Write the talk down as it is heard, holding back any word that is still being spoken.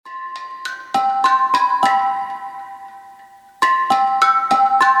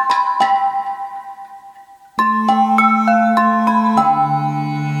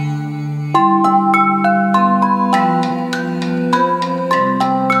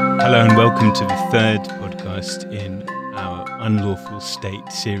Hello and welcome to the third podcast in our Unlawful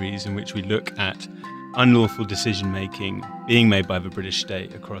State series, in which we look at unlawful decision-making being made by the British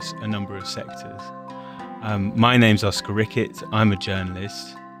state across a number of sectors. My name's Oscar Rickett, I'm a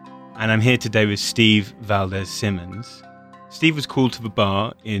journalist, and I'm here today with Steve Valdez-Symonds. Steve was called to the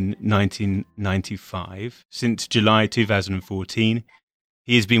bar in 1995. Since July 2014,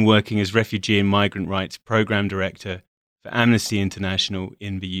 he has been working as Refugee and Migrant Rights Programme Director for Amnesty International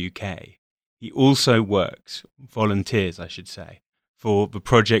in the UK. He also volunteers, for the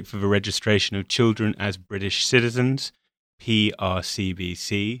Project for the Registration of Children as British Citizens,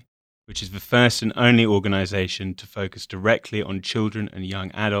 PRCBC, which is the first and only organisation to focus directly on children and young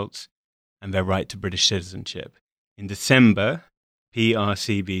adults and their right to British citizenship. In December,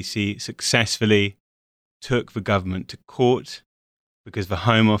 PRCBC successfully took the government to court because the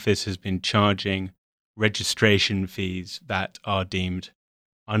Home Office has been charging registration fees that are deemed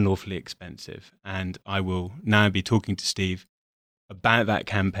unlawfully expensive. And I will now be talking to Steve about that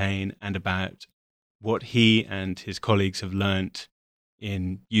campaign and about what he and his colleagues have learnt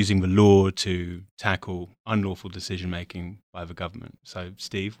in using the law to tackle unlawful decision-making by the government. So,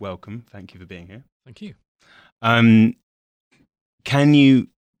 Steve, welcome. Thank you for being here. Thank you.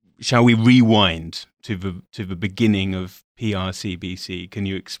 Shall we rewind to the beginning of PRCBC? Can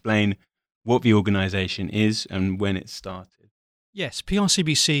you explain what the organisation is and when it started? Yes,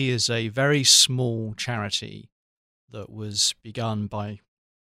 PRCBC is a very small charity that was begun by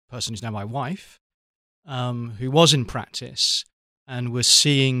a person who's now my wife, who was in practice and was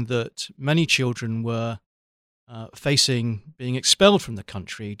seeing that many children were facing being expelled from the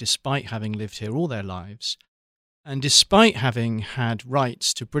country despite having lived here all their lives and despite having had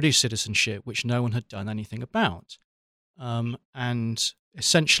rights to British citizenship, which no one had done anything about. And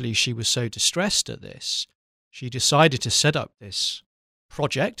essentially, she was so distressed at this, she decided to set up this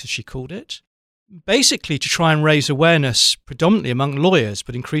project, as she called it, basically to try and raise awareness, predominantly among lawyers,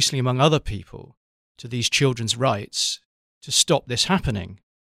 but increasingly among other people, to these children's rights, to stop this happening.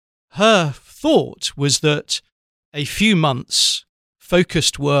 Her thought was that a few months'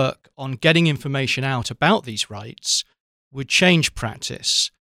 focused work on getting information out about these rights would change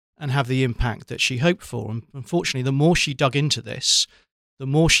practice and have the impact that she hoped for. And unfortunately, the more she dug into this, the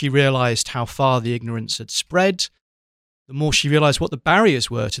more she realised how far the ignorance had spread, the more she realised what the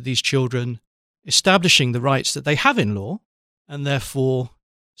barriers were to these children establishing the rights that they have in law, and therefore,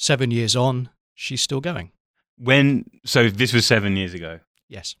 7 years on, she's still going. So this was 7 years ago?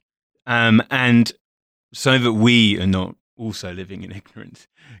 Yes. And so that we are not also living in ignorance,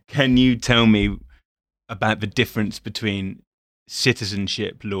 can you tell me about the difference between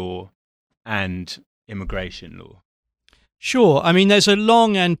citizenship law and immigration law? Sure. I mean, there's a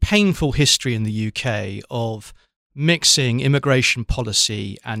long and painful history in the UK of mixing immigration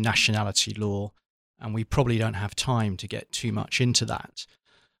policy and nationality law, and we probably don't have time to get too much into that.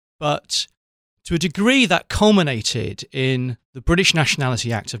 But to a degree, that culminated in the British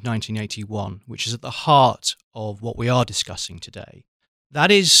Nationality Act of 1981, which is at the heart of what we are discussing today. That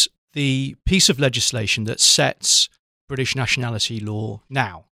is the piece of legislation that sets British nationality law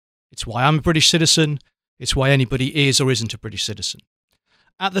now. It's why I'm a British citizen. It's why anybody is or isn't a British citizen.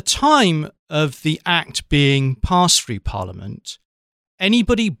 At the time of the Act being passed through Parliament,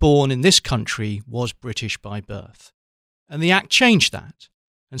 anybody born in this country was British by birth. And the Act changed that.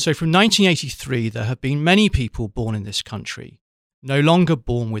 And so from 1983, there have been many people born in this country, no longer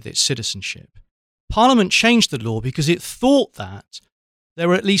born with its citizenship. Parliament changed the law because it thought that there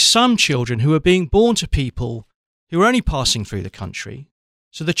were at least some children who were being born to people who were only passing through the country.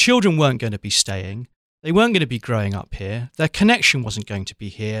 So the children weren't going to be staying. They weren't going to be growing up here. Their connection wasn't going to be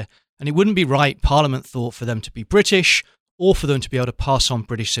here. And it wouldn't be right, Parliament thought, for them to be British or for them to be able to pass on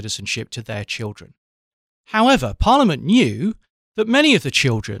British citizenship to their children. However, Parliament knew that many of the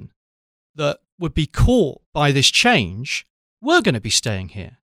children that would be caught by this change were going to be staying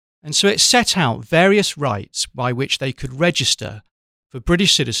here. And so it set out various rights by which they could register for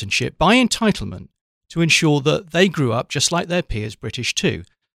British citizenship by entitlement to ensure that they grew up just like their peers British too.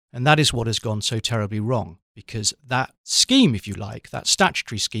 And that is what has gone so terribly wrong, because that scheme, if you like, that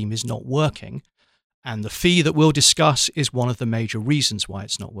statutory scheme is not working. And the fee that we'll discuss is one of the major reasons why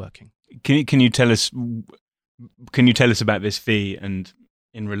it's not working. Can you tell us about this fee, and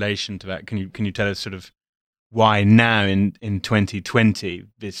in relation to that, can you tell us sort of why now in 2020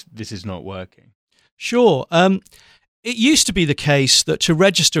 this is not working? Sure. It used to be the case that to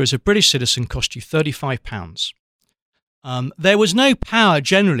register as a British citizen cost you £35. There was no power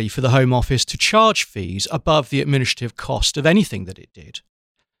generally for the Home Office to charge fees above the administrative cost of anything that it did.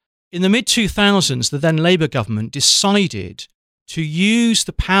 In the mid-2000s, the then Labour government decided to use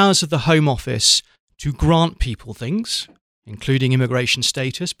the powers of the Home Office to grant people things, including immigration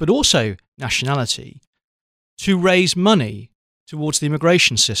status, but also nationality, to raise money towards the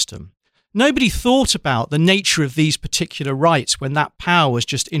immigration system. Nobody thought about the nature of these particular rights when that power was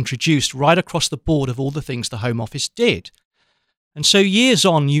just introduced right across the board of all the things the Home Office did. And so years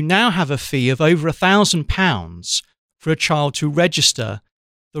on, you now have a fee of over £1,000 for a child to register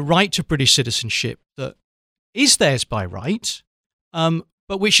the right to British citizenship that is theirs by right,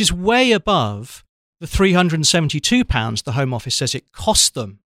 but which is way above the £372 the Home Office says it costs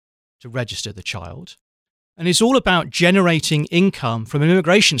them to register the child, and is all about generating income from an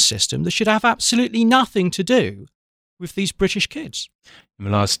immigration system that should have absolutely nothing to do with these British kids. In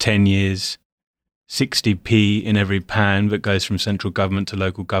the last 10 years, 60p in every pound that goes from central government to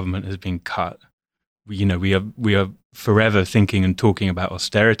local government has been cut. We are forever thinking and talking about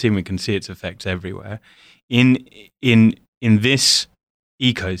austerity, and we can see its effects everywhere. In this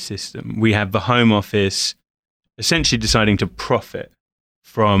ecosystem, we have the Home Office essentially deciding to profit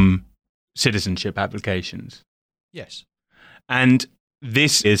from citizenship applications. Yes. And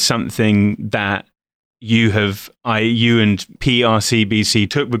this is something that you and PRCBC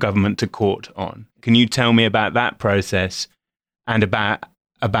took the government to court on. Can you tell me about that process and about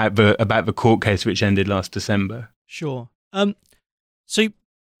the court case which ended last December? Sure. So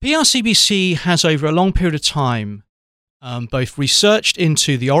PRCBC has, over a long period of time, both researched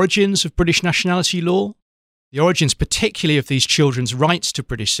into the origins of British nationality law, the origins particularly of these children's rights to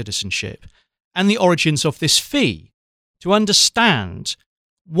British citizenship, and the origins of this fee, to understand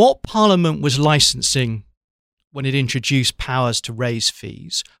what Parliament was licensing when it introduced powers to raise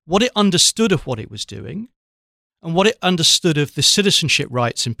fees, what it understood of what it was doing, and what it understood of the citizenship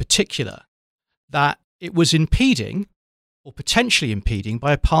rights in particular that it was impeding, or potentially impeding,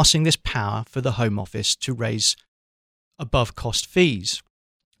 by passing this power for the Home Office to raise above-cost fees.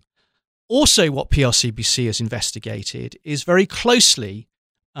 Also, what PRCBC has investigated is very closely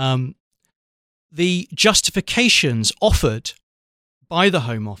the justifications offered by the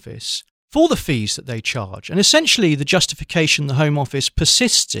Home Office for the fees that they charge. And essentially, the justification the Home Office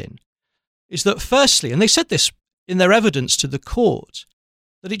persists in is that, firstly, and they said this in their evidence to the court,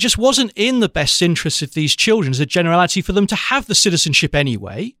 that it just wasn't in the best interests of these children as a generality for them to have the citizenship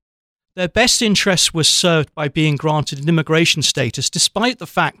anyway. Their best interests were served by being granted an immigration status, despite the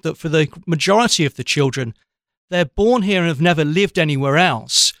fact that for the majority of the children, they're born here and have never lived anywhere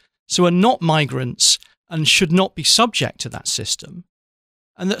else, so are not migrants and should not be subject to that system.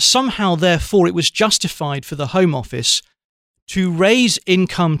 And that somehow, therefore, it was justified for the Home Office to raise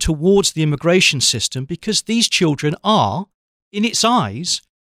income towards the immigration system because these children are, in its eyes,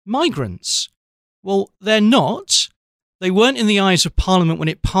 migrants. Well, they're not. They weren't in the eyes of Parliament when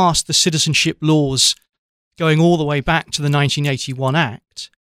it passed the citizenship laws going all the way back to the 1981 Act.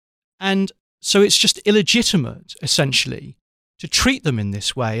 And so it's just illegitimate, essentially, to treat them in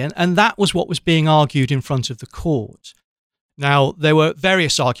this way. And that was what was being argued in front of the court. Now, there were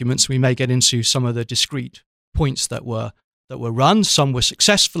various arguments. We may get into some of the discrete points that were run. Some were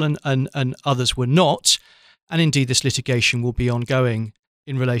successful and others were not. And indeed, this litigation will be ongoing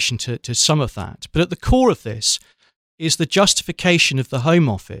in relation to some of that. But at the core of this is the justification of the Home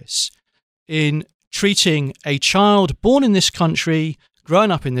Office in treating a child born in this country,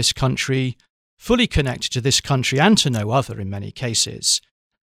 grown up in this country, fully connected to this country and to no other in many cases,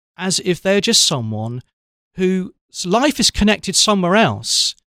 as if they're just someone whose life is connected somewhere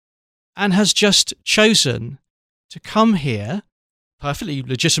else and has just chosen to come here, perfectly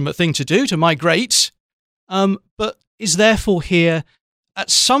legitimate thing to do, to migrate, but is therefore here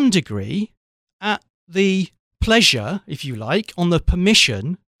at some degree at the pleasure, if you like, on the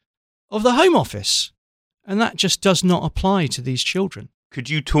permission of the Home Office. And that just does not apply to these children. Could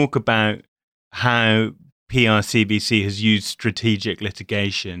you talk about how PRCBC has used strategic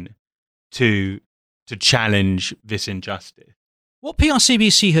litigation to challenge this injustice? What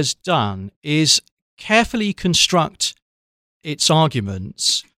PRCBC has done is carefully construct its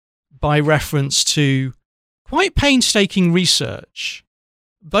arguments by reference to quite painstaking research,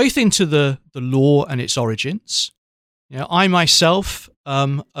 both into the law and its origins. You know, I myself,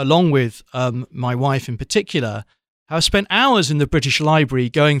 along with my wife in particular, have spent hours in the British Library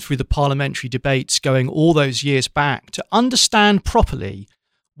going through the parliamentary debates going all those years back to understand properly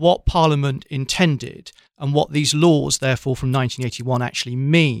what Parliament intended and what these laws, therefore, from 1981 actually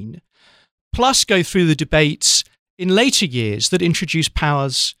mean, plus go through the debates in later years that introduce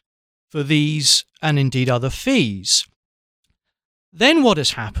powers for these and indeed other fees. Then what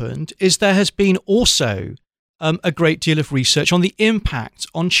has happened is there has been also a great deal of research on the impact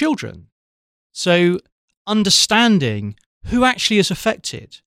on children. So understanding who actually is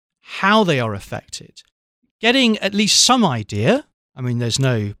affected, how they are affected, getting at least some idea. I mean, there's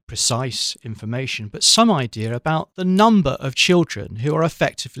no precise information, but some idea about the number of children who are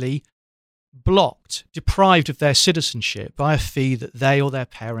effectively blocked, deprived of their citizenship by a fee that they or their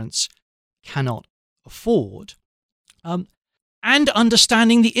parents cannot afford, and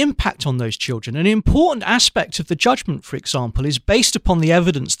understanding the impact on those children. An important aspect of the judgment, for example, is based upon the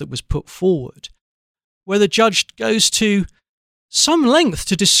evidence that was put forward, where the judge goes to some length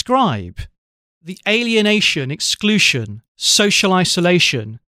to describe the alienation, exclusion, social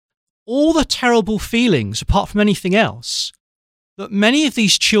isolation, all the terrible feelings, apart from anything else, that many of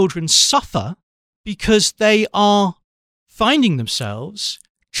these children suffer because they are finding themselves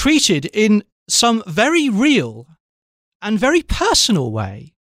treated in some very real and very personal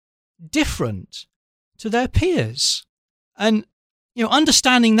way, different to their peers. And,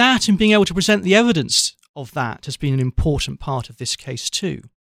 understanding that and being able to present the evidence of that has been an important part of this case too.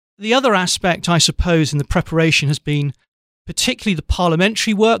 The other aspect, I suppose, in the preparation has been particularly the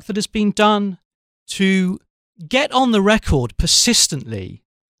parliamentary work that has been done to get on the record persistently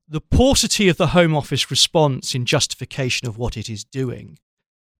the paucity of the Home Office response in justification of what it is doing,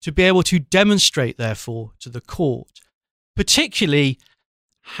 to be able to demonstrate, therefore, to the court, particularly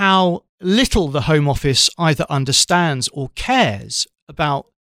how little the Home Office either understands or cares about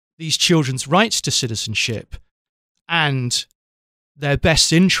these children's rights to citizenship and their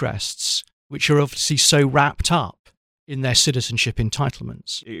best interests, which are obviously so wrapped up in their citizenship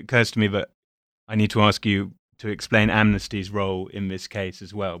entitlements. It occurs to me that I need to ask you to explain Amnesty's role in this case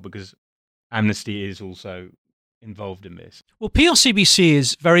as well, because Amnesty is also involved in this. Well, PRCBC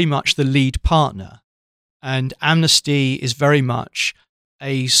is very much the lead partner, and Amnesty is very much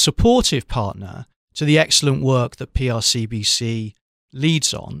a supportive partner to the excellent work that PRCBC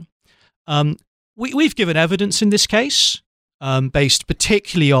leads on. We've given evidence in this case, based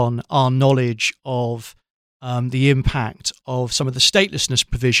particularly on our knowledge of the impact of some of the statelessness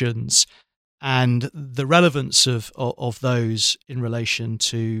provisions and the relevance of those in relation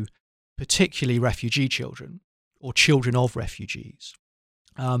to particularly refugee children or children of refugees.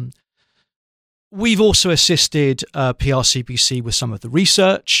 We've also assisted PRCBC with some of the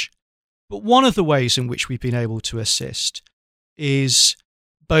research, but one of the ways in which we've been able to assist is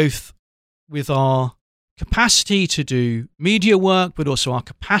both with our capacity to do media work, but also our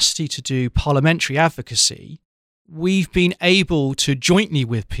capacity to do parliamentary advocacy. We've been able to, jointly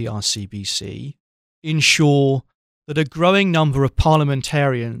with PRCBC, ensure that a growing number of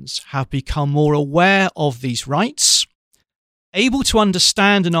parliamentarians have become more aware of these rights, able to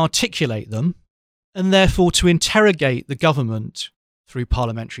understand and articulate them, and therefore to interrogate the government through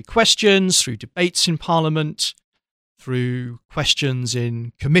parliamentary questions, through debates in Parliament, through questions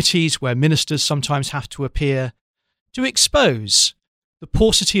in committees where ministers sometimes have to appear, to expose the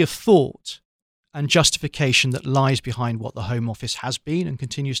paucity of thought and justification that lies behind what the Home Office has been and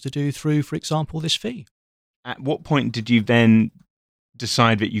continues to do through, for example, this fee. At what point did you then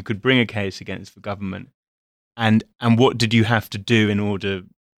decide that you could bring a case against the government? And what did you have to do in order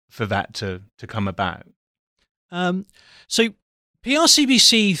for that to come about? So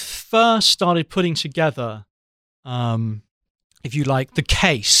PRCBC first started putting together, if you like, the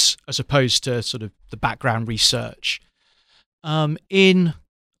case as opposed to sort of the background research in,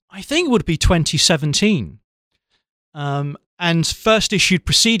 I think it would be 2017, and first issued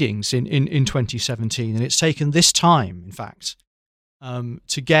proceedings in 2017. And it's taken this time, in fact,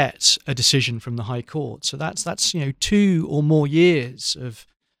 to get a decision from the High Court. So that's 2 or more years of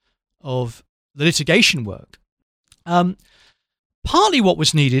the litigation work. Partly what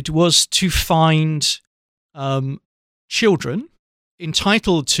was needed was to find children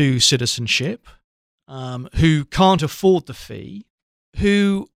entitled to citizenship who can't afford the fee,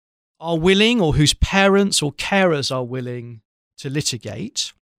 who are willing or whose parents or carers are willing to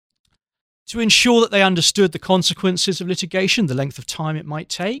litigate, to ensure that they understood the consequences of litigation, the length of time it might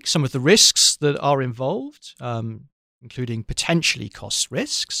take, some of the risks that are involved, including potentially cost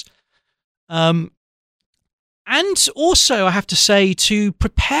risks. And also, I have to say, to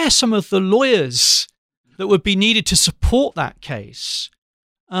prepare some of the lawyers that would be needed to support that case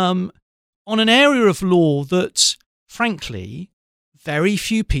on an area of law that, frankly, very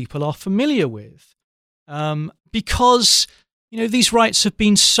few people are familiar with, because these rights have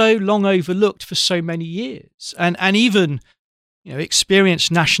been so long overlooked for so many years, and even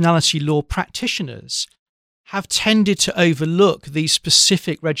experienced nationality law practitioners have tended to overlook these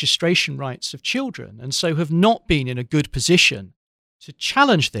specific registration rights of children, and so have not been in a good position to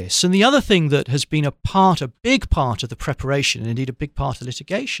challenge this. And the other thing that has been a big part of the preparation, and indeed a big part of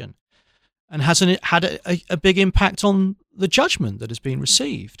litigation, and has had a big impact on the judgment that has been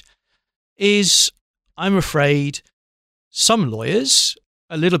received, is, I'm afraid, some lawyers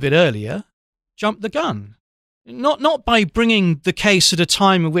a little bit earlier jumped the gun. Not by bringing the case at a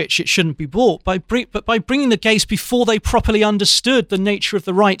time in which it shouldn't be brought, but by bringing the case before they properly understood the nature of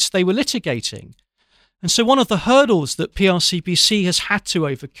the rights they were litigating. And so one of the hurdles that PRCBC has had to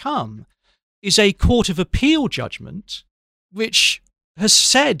overcome is a Court of Appeal judgment which has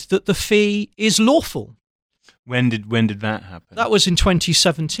said that the fee is lawful. When did that happen? That was in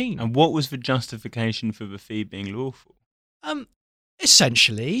 2017. And what was the justification for the fee being lawful?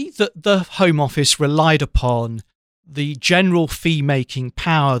 Essentially, that the Home Office relied upon the general fee-making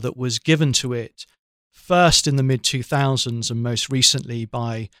power that was given to it first in the mid-2000s and most recently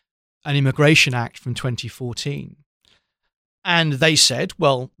by an Immigration Act from 2014. And they said,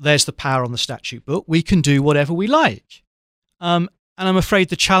 well, there's the power on the statute book. We can do whatever we like. And I'm afraid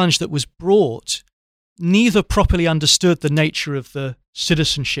the challenge that was brought neither properly understood the nature of the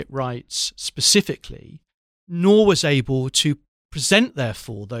citizenship rights specifically, nor was able to present,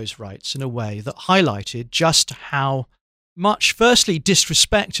 therefore, those rights in a way that highlighted just how much, firstly,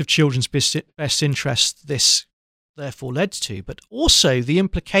 disrespect of children's best interests this therefore led to, but also the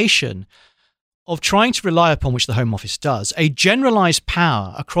implication of trying to rely upon, which the Home Office does, a generalised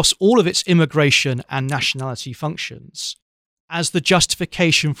power across all of its immigration and nationality functions as the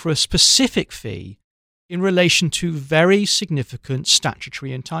justification for a specific fee in relation to very significant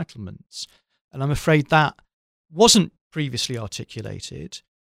statutory entitlements. And I'm afraid that wasn't previously articulated,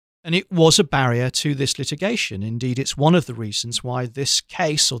 and it was a barrier to this litigation. Indeed, it's one of the reasons why this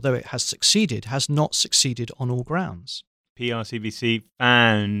case, although it has succeeded, has not succeeded on all grounds. PRCBC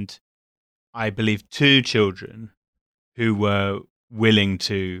found, I believe, 2 children who were willing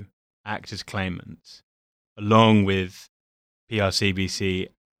to act as claimants, along with PRCBC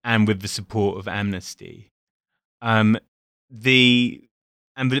and with the support of Amnesty. The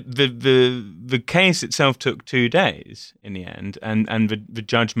case itself took 2 days in the end, and the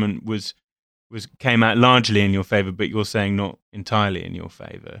judgment came out largely in your favour, but you're saying not entirely in your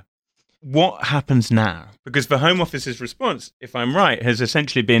favour. What happens now? Because the Home Office's response, if I'm right, has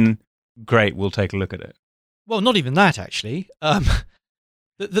essentially been, great, we'll take a look at it. Well, not even that, actually.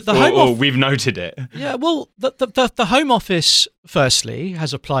 We've noted it. Yeah, well, the Home Office, firstly,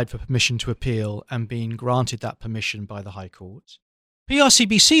 has applied for permission to appeal and been granted that permission by the High Court.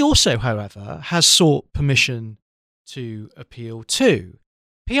 PRCBC also, however, has sought permission to appeal too.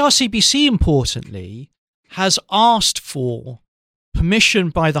 PRCBC, importantly, has asked for permission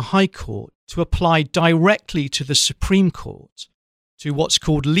by the High Court to apply directly to the Supreme Court, to what's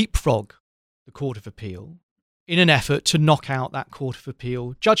called leapfrog the Court of Appeal, in an effort to knock out that Court of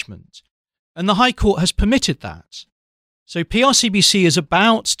Appeal judgment. And the High Court has permitted that. So PRCBC is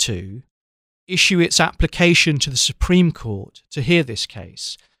about to issue its application to the Supreme Court to hear this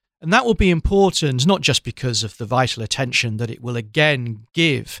case. And that will be important, not just because of the vital attention that it will again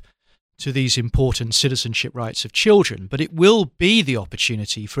give to these important citizenship rights of children, but it will be the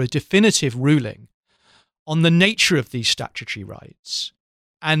opportunity for a definitive ruling on the nature of these statutory rights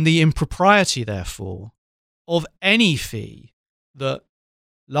and the impropriety, therefore, of any fee that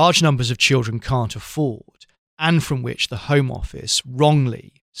large numbers of children can't afford and from which the Home Office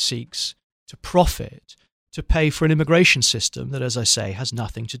wrongly seeks to profit to pay for an immigration system that, as I say, has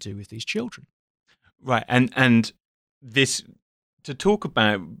nothing to do with these children. Right, and this, to talk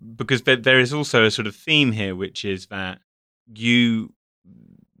about, because there is also a sort of theme here, which is that you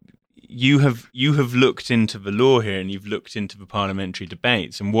have looked into the law here, and you've looked into the parliamentary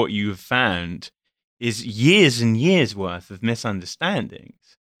debates, and what you have found is years and years worth of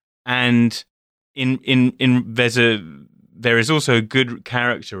misunderstandings, and there is also a good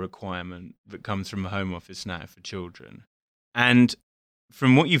character requirement that comes from the Home Office now for children. And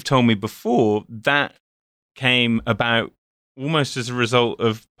from what you've told me before, that came about almost as a result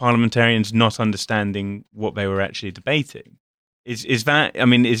of parliamentarians not understanding what they were actually debating. Is that, I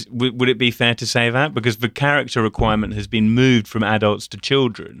mean, would it be fair to say that? Because the character requirement has been moved from adults to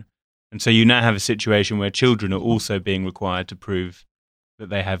children. And so you now have a situation where children are also being required to prove that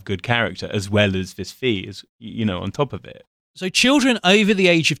they have good character, as well as this fee is, on top of it. So children over the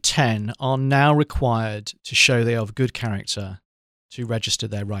age of 10 are now required to show they are of good character to register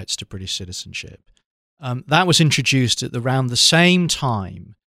their rights to British citizenship. That was introduced at around the same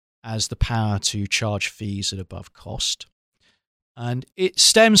time as the power to charge fees at above cost. And it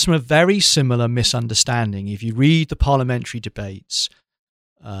stems from a very similar misunderstanding. If you read the parliamentary debates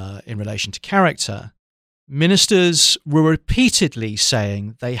in relation to character, ministers were repeatedly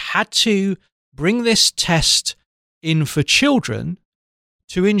saying they had to bring this test in for children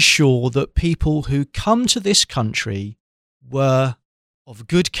to ensure that people who come to this country were of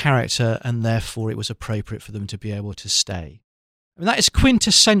good character and therefore it was appropriate for them to be able to stay. I mean, that is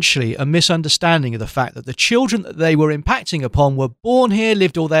quintessentially a misunderstanding of the fact that the children that they were impacting upon were born here,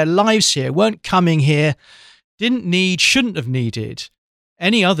 lived all their lives here, weren't coming here, shouldn't have needed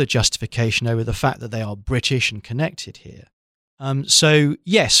any other justification over the fact that they are British and connected here. So,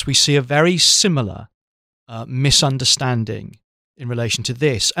 yes, we see a very similar misunderstanding in relation to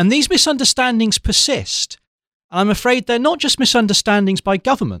this. And these misunderstandings persist. And I'm afraid they're not just misunderstandings by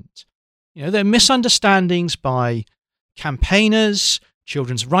government. They're misunderstandings by campaigners,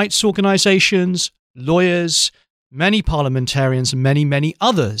 children's rights organisations, lawyers, many parliamentarians, and many, many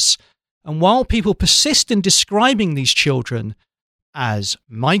others. And while people persist in describing these children as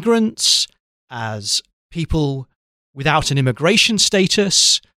migrants, as people without an immigration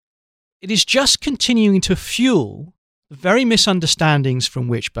status, it is just continuing to fuel the very misunderstandings from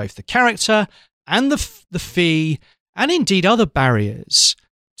which both the character and the fee, and indeed other barriers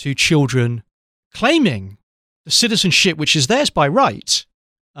to children claiming the citizenship which is theirs by right,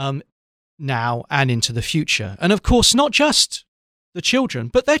 now and into the future. And of course, not just the children,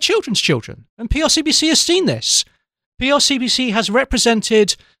 but their children's children. And PRCBC has seen this. PRCBC has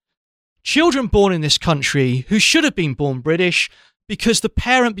represented children born in this country who should have been born British because the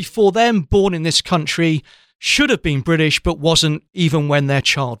parent before them born in this country should have been British but wasn't even when their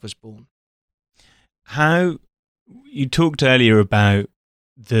child was born. How you talked earlier about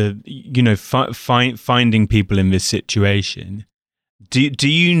finding people in this situation. Do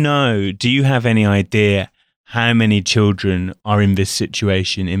you have any idea how many children are in this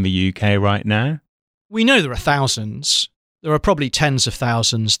situation in the UK right now? We know there are thousands. There are probably tens of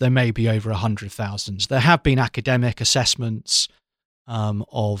thousands. There may be over 100,000. There have been academic assessments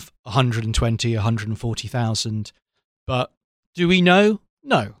of 120, 140,000. But do we know?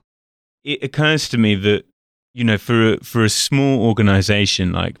 No. It occurs to me that, for a small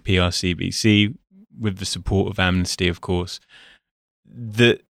organisation like PRCBC, with the support of Amnesty, of course,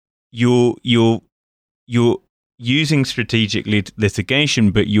 that you're using strategic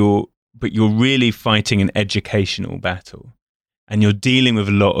litigation, but you're really fighting an educational battle, and you're dealing with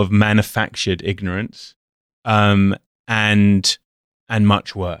a lot of manufactured ignorance, and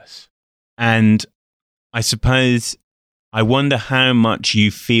much worse. And I suppose I wonder how much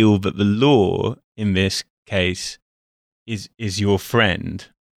you feel that the law in this case is your friend,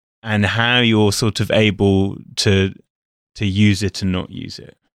 and how you're sort of able to use it and not use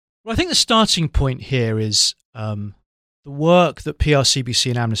it. Well, I think the starting point here is the work that PRCBC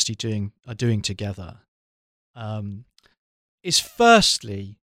and Amnesty are doing together is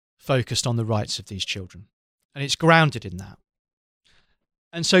firstly focused on the rights of these children, and it's grounded in that.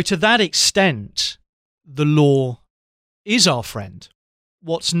 And so to that extent, the law is our friend.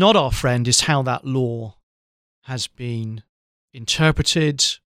 What's not our friend is how that law has been interpreted,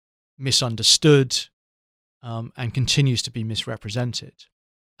 misunderstood, and continues to be misrepresented.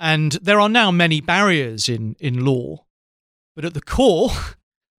 And there are now many barriers in law, but at the core,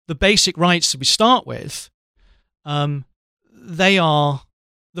 the basic rights that we start with, they are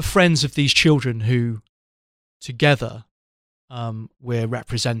the friends of these children who together we're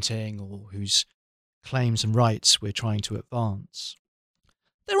representing, or whose claims and rights we're trying to advance.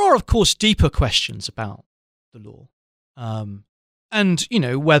 There are, of course, deeper questions about the law, and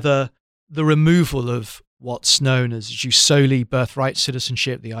whether the removal of what's known as jus soli, birthright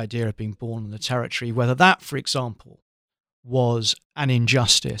citizenship, the idea of being born in the territory, whether that, for example, was an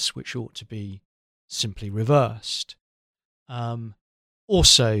injustice which ought to be simply reversed.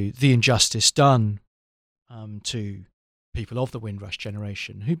 Also, the injustice done to people of the Windrush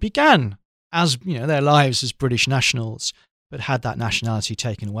generation who began as their lives as British nationals, but had that nationality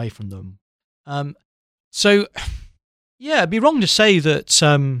taken away from them. So, it'd be wrong to say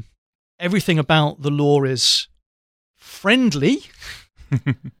that everything about the law is friendly,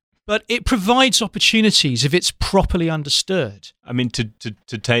 but it provides opportunities if it's properly understood. I mean,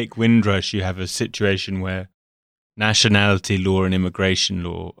 to take Windrush, you have a situation where nationality law and immigration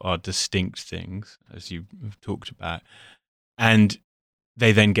law are distinct things, as you have talked about, and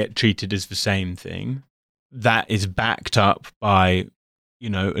they then get treated as the same thing. That is backed up by,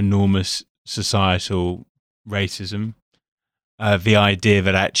 enormous societal racism. The idea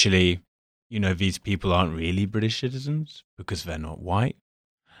that actually, these people aren't really British citizens because they're not white.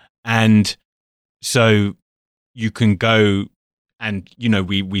 And so you can go and,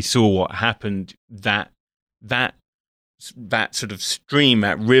 we saw what happened, that sort of stream,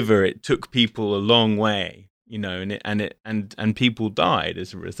 that river, it took people a long way, and people died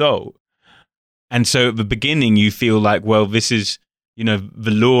as a result. And so at the beginning you feel like, well, this is,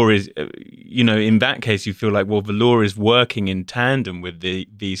 the law is, in that case, you feel like, well, the law is working in tandem with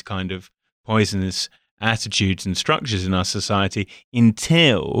these kind of poisonous attitudes and structures in our society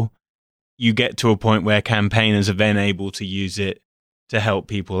until you get to a point where campaigners are then able to use it to help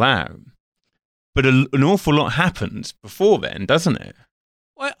people out. But an awful lot happens before then, doesn't it?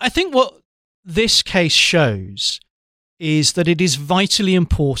 Well, I think what this case shows is that it is vitally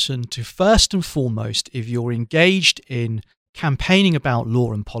important to, first and foremost, if you're engaged in campaigning about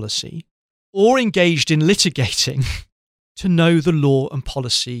law and policy or engaged in litigating, to know the law and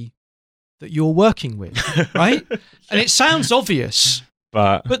policy that you're working with, right? Yeah. And it sounds obvious,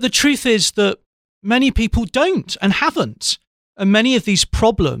 but the truth is that many people don't and haven't. And many of these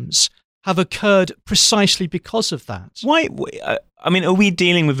problems have occurred precisely because of that. Why? I mean, are we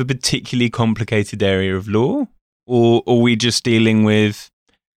dealing with a particularly complicated area of law? Or are we just dealing with,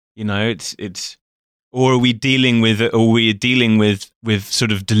 or are we dealing with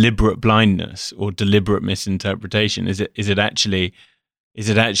sort of deliberate blindness or deliberate misinterpretation? Is it actually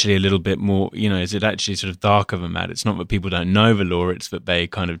a little bit more, is it actually sort of darker than that? It's not that people don't know the law, it's that they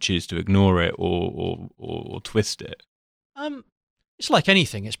kind of choose to ignore it or twist it. It's like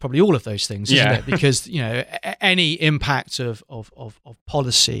anything. It's probably all of those things, isn't it? Because, any impact of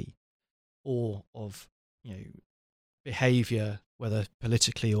policy or of, behavior, whether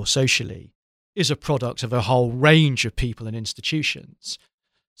politically or socially, is a product of a whole range of people and institutions.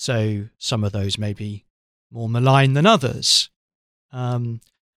 So some of those may be more malign than others.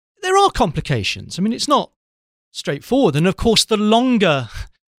 There are complications. I mean, it's not straightforward. And of course, the longer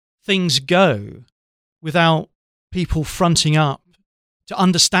things go without people fronting up to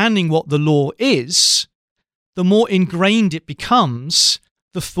understanding what the law is, the more ingrained it becomes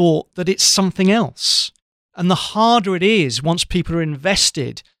the thought that it's something else. And the harder it is, once people are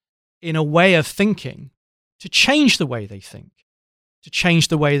invested in a way of thinking, to change the way they think, to change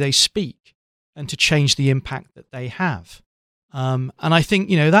the way they speak, and to change the impact that they have. And I think,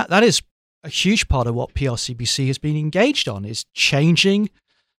 that is a huge part of what PRCBC has been engaged on, is changing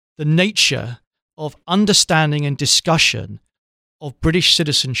the nature of understanding and discussion of British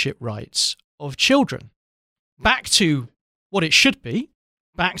citizenship rights of children. Back to what it should be,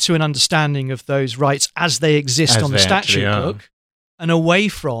 back to an understanding of those rights as they exist on the statute book, and away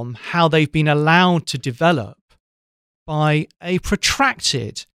from how they've been allowed to develop by a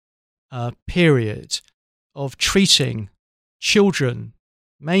protracted period of treating children,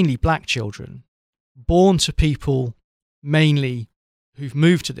 mainly black children, born to people mainly who've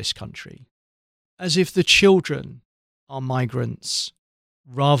moved to this country, as if the children are migrants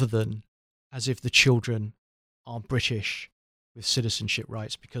rather than as if the children are British with citizenship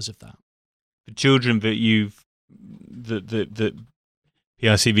rights because of that. The children that that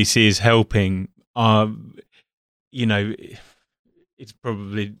PRCBC is helping are, it's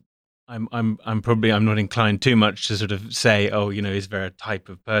probably, I'm not inclined too much to sort of say, is there a type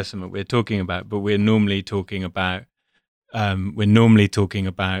of person that we're talking about? But we're normally talking about, as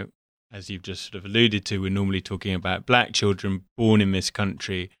you've just sort of alluded to, we're normally talking about black children born in this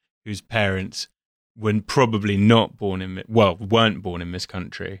country whose parents were probably weren't born in this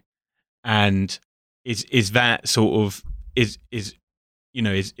country. And is that sort of,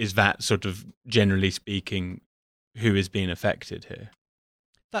 generally speaking, who is being affected here?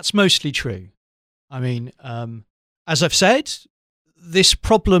 That's mostly true. I mean, as I've said, this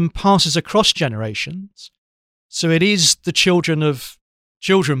problem passes across generations. So it is the children of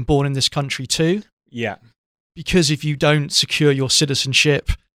children born in this country too. Yeah. Because if you don't secure your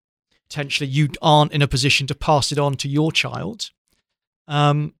citizenship, potentially you aren't in a position to pass it on to your child.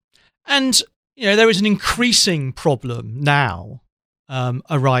 And, there is an increasing problem now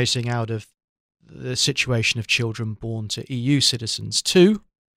arising out of the situation of children born to EU citizens too.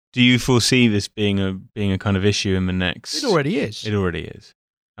 Do you foresee this being a kind of issue in the next? It already is. It already is.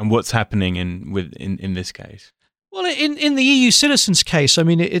 And what's happening in this case? Well, in the EU citizens case, I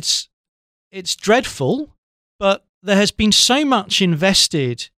mean, it's dreadful, but there has been so much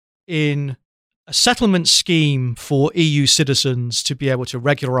invested in a settlement scheme for EU citizens to be able to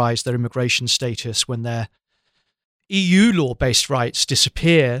regularize their immigration status when their EU law-based rights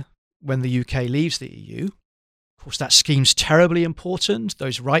disappear when the UK leaves the EU. Of course, that scheme's terribly important.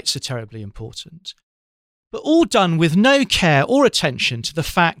 Those rights are terribly important. But all done with no care or attention to the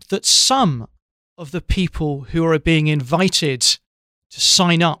fact that some of the people who are being invited to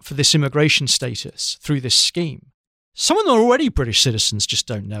sign up for this immigration status through this scheme, some of them are already British citizens, just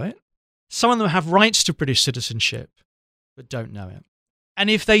don't know it. Some of them have rights to British citizenship, but don't know it. And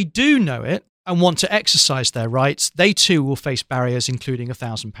if they do know it and want to exercise their rights, they too will face barriers, including a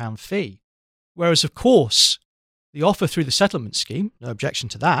 £1,000 fee. Whereas, of course, the offer through the settlement scheme, no objection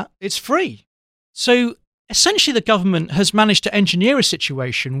to that, it's free. So essentially the government has managed to engineer a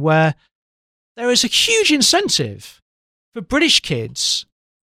situation where there is a huge incentive for British kids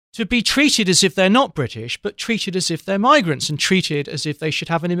to be treated as if they're not British, but treated as if they're migrants and treated as if they should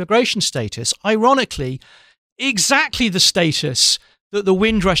have an immigration status. Ironically, exactly the status that the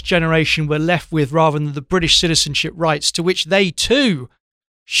Windrush generation were left with rather than the British citizenship rights to which they too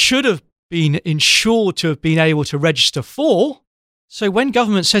should have been ensured to have been able to register for. So when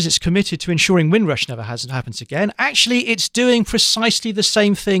government says it's committed to ensuring Windrush never happens again, actually it's doing precisely the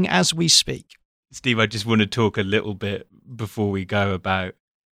same thing as we speak. Steve, I just want to talk a little bit before we go about,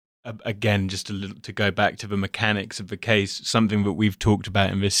 again, just a little to go back to the mechanics of the case. Something that we've talked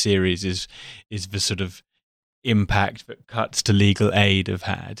about in this series is the sort of impact that cuts to legal aid have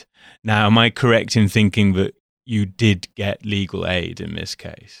had. Now, am I correct in thinking that you did get legal aid in this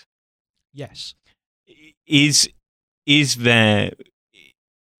case? Yes. Is there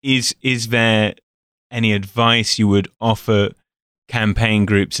any advice you would offer campaign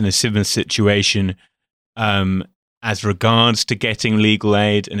groups in a similar situation as regards to getting legal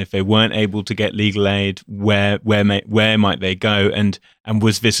aid, and if they weren't able to get legal aid, where might they go? And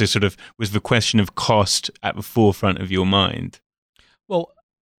was this was the question of cost at the forefront of your mind? Well,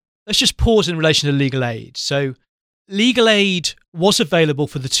 let's just pause in relation to legal aid. So legal aid was available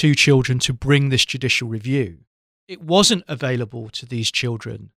for the two children to bring this judicial review. It wasn't available to these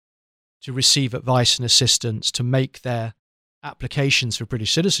children to receive advice and assistance to make their applications for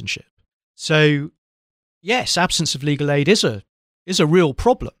British citizenship. So yes, absence of legal aid is a real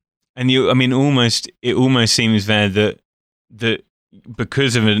problem. And it almost seems there that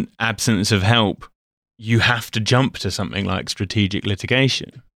because of an absence of help, you have to jump to something like strategic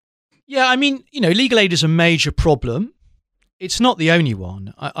litigation. Yeah, legal aid is a major problem. It's not the only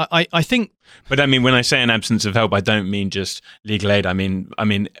one. I think. But when I say an absence of help, I don't mean just legal aid. I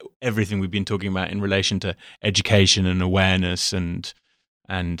mean everything we've been talking about in relation to education and awareness and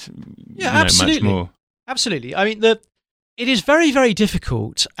absolutely. Much more. Absolutely. It is very, very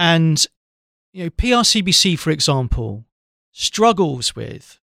difficult. And, PRCBC, for example, struggles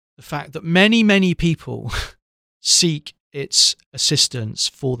with the fact that many, many people seek its assistance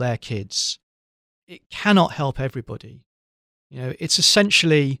for their kids. It cannot help everybody. It's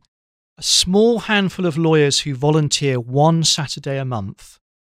essentially a small handful of lawyers who volunteer one Saturday a month,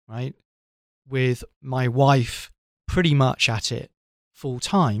 right, with my wife pretty much at it full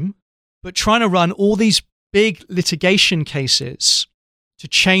time, but trying to run all these big litigation cases to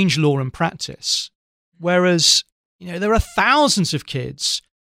change law and practice. Whereas, there are thousands of kids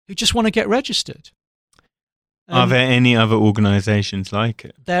who just want to get registered. Are there any other organisations like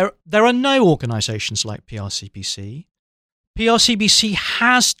it? There are no organisations like PRCBC. PRCBC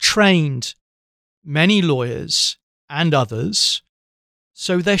has trained many lawyers and others,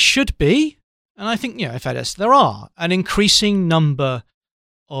 so there should be, and I think, in fact, there are an increasing number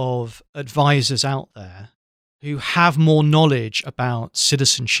of advisors out there who have more knowledge about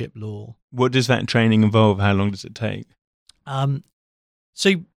citizenship law. What does that training involve? How long does it take?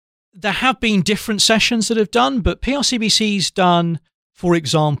 So there have been different sessions that have done, but PRCBC's done, for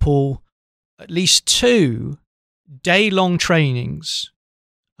example, at least 2 day-long trainings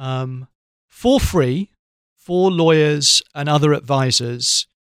for free for lawyers and other advisors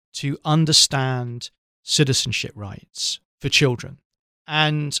to understand citizenship rights for children.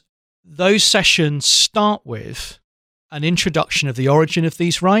 And those sessions start with an introduction of the origin of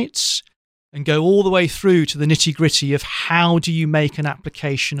these rights and go all the way through to the nitty-gritty of how do you make an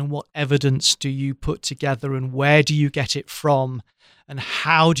application and what evidence do you put together and where do you get it from and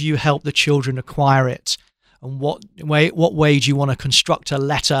how do you help the children acquire it and what way do you want to construct a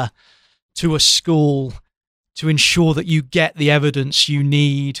letter to a school to ensure that you get the evidence you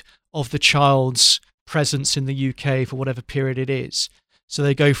need of the child's presence in the UK for whatever period it is. So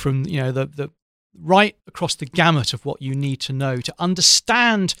they go from the right across the gamut of what you need to know to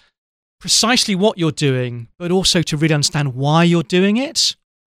understand precisely what you're doing, but also to really understand why you're doing it.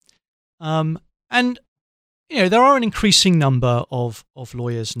 There are an increasing number of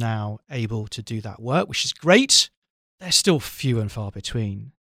lawyers now able to do that work, which is great. They're still few and far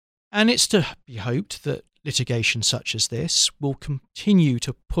between. And it's to be hoped that litigation such as this will continue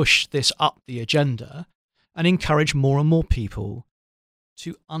to push this up the agenda and encourage more and more people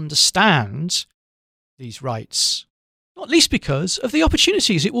to understand these rights, not least because of the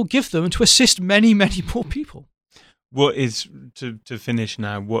opportunities it will give them to assist many, many more people. What is, to finish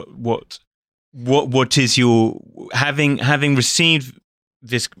now, what is your, having received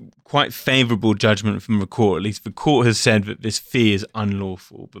this quite favourable judgment from the court. At least the court has said that this fee is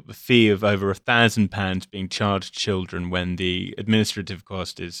unlawful, but the fee of over £1,000 being charged children when the administrative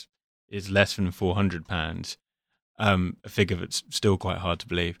cost is less than £400, a figure that's still quite hard to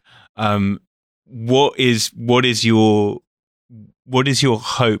believe. What is your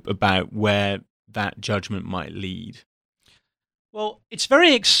hope about where that judgment might lead? Well, it's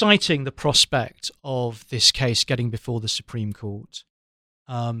very exciting, the prospect of this case getting before the Supreme Court.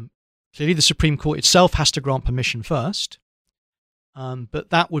 Clearly, the Supreme Court itself has to grant permission first, but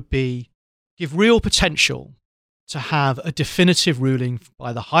that would give real potential to have a definitive ruling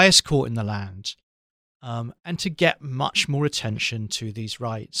by the highest court in the land, and to get much more attention to these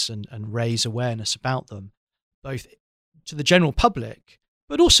rights and raise awareness about them, both to the general public,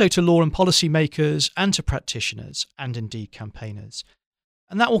 but also to law and policy makers and to practitioners and indeed campaigners.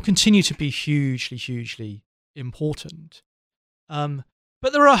 And that will continue to be hugely, hugely important.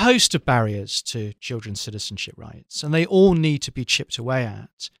 But there are a host of barriers to children's citizenship rights, and they all need to be chipped away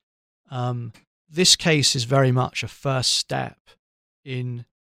at. This case is very much a first step in,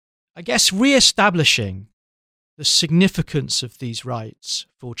 I guess, re-establishing the significance of these rights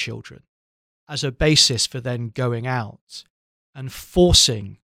for children as a basis for then going out and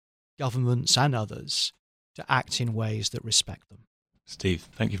forcing governments and others to act in ways that respect them. Steve,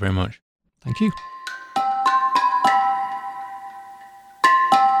 thank you very much. Thank you.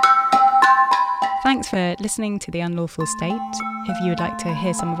 Thanks for listening to The Unlawful State. If you would like to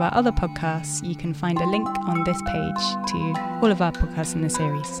hear some of our other podcasts, you can find a link on this page to all of our podcasts in the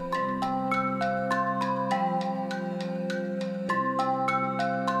series.